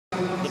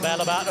The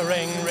bell about the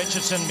ring.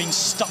 Richardson being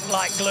stuck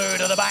like glue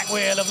to the back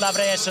wheel of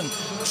Lavreysen.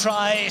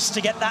 Tries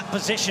to get that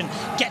position.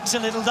 Gets a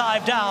little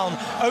dive down.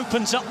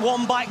 Opens up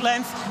one bike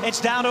length.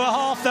 It's down to a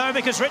half though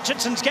because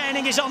Richardson's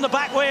gaining. He's on the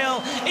back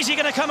wheel. Is he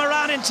going to come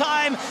around in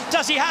time?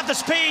 Does he have the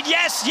speed?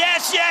 Yes,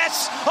 yes,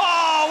 yes.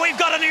 Oh, we've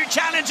got a new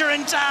challenger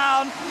in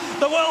town.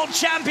 The world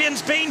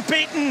champion's been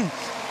beaten.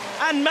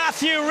 And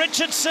Matthew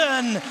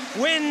Richardson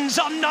wins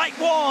on night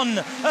one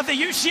of the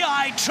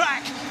UCI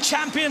Track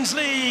Champions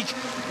League.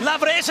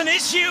 Lavreysen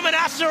is human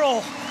after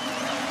all.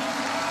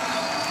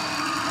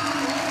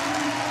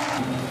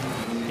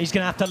 He's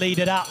going to have to lead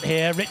it out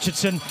here.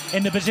 Richardson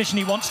in the position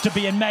he wants to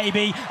be in,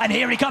 maybe. And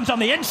here he comes on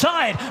the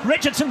inside.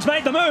 Richardson's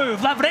made the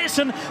move.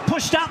 Lavreysen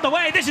pushed out the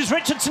way. This is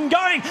Richardson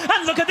going.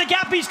 And look at the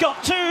gap he's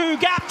got. 2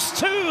 gaps,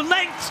 2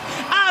 lengths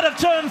out of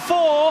turn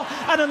 4.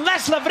 And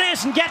unless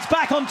Lavreysen gets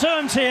back on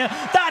terms here,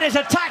 that is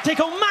a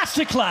tactical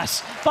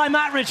masterclass by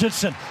Matt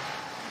Richardson.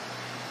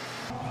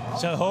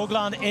 So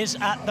Haugland is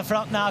at the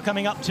front now,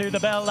 coming up to the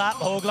bell lap.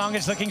 Haugland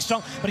is looking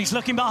strong, but he's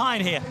looking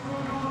behind here.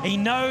 He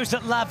knows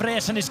that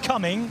Lavreysen is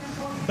coming.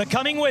 But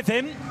coming with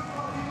him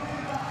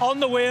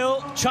on the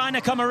wheel, trying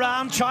to come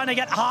around, trying to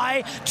get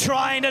high,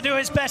 trying to do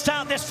his best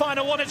out this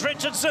final one is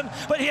Richardson.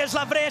 But here's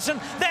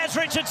Lavreysen, there's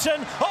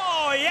Richardson.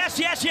 Oh, yes,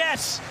 yes,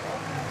 yes.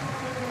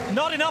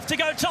 Not enough to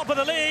go top of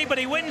the league, but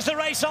he wins the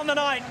race on the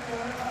night.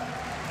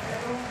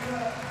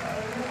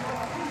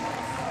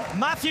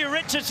 Matthew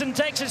Richardson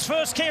takes his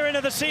first keirin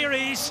of the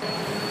series.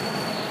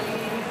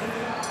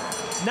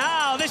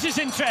 Now, this is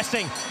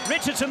interesting.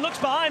 Richardson looks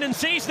behind and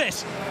sees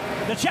this.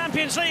 The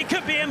Champions League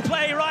could be in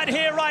play right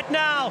here, right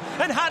now.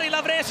 And Harry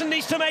Lavreysen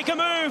needs to make a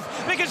move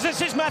because this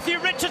is Matthew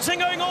Richardson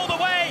going all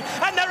the way.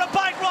 And there are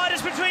bike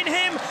riders between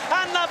him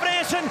and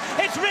Lavreysen.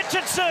 It's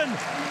Richardson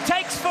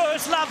takes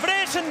first,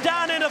 Lavreysen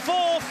down in a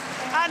fourth.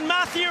 And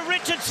Matthew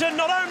Richardson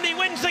not only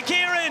wins the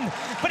keirin,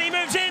 but he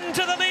moves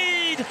into the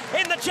lead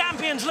in the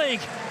Champions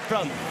League.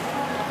 Front.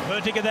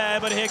 Vertigo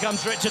there, but here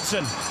comes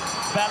Richardson.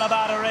 Bell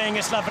about a ring.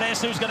 It's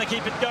Lavreysen who's going to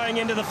keep it going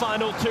into the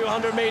final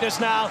 200 metres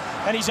now.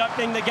 And he's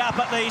opening the gap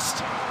at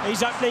least.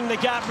 He's opening the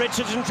gap.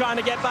 Richardson trying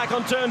to get back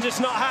on terms. It's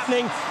not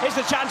happening. It's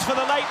the chance for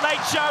the late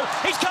show.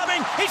 He's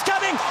coming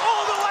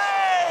all the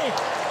way.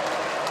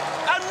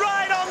 And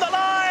right on the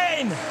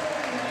line.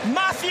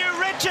 Matthew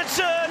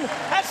Richardson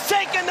has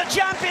taken the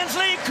Champions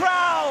League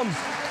crown.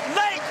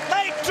 Late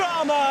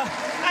drama.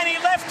 And he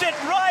left it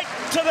right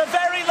to the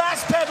very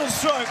last pedal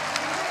stroke.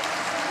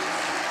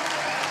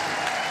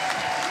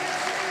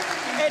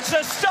 It's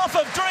the stuff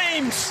of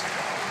dreams.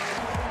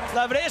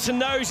 Lavreysen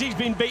knows he's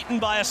been beaten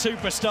by a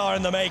superstar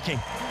in the making.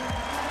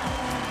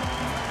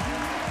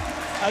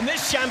 And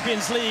this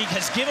Champions League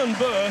has given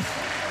birth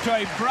to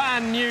a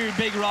brand new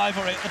big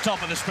rivalry at the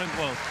top of the sprint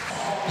world.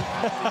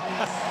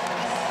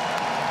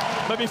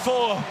 But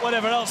before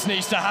whatever else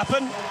needs to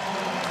happen,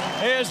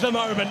 here's the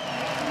moment.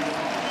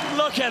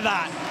 Look at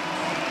that.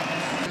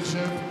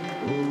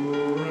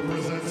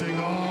 Representing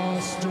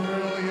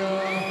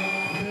Australia,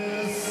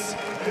 this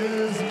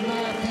is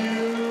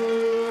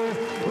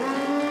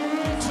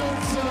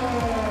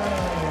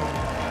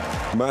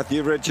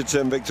Matthew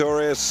Richardson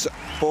victorious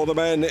for the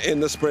men in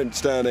the sprint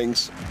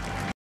standings.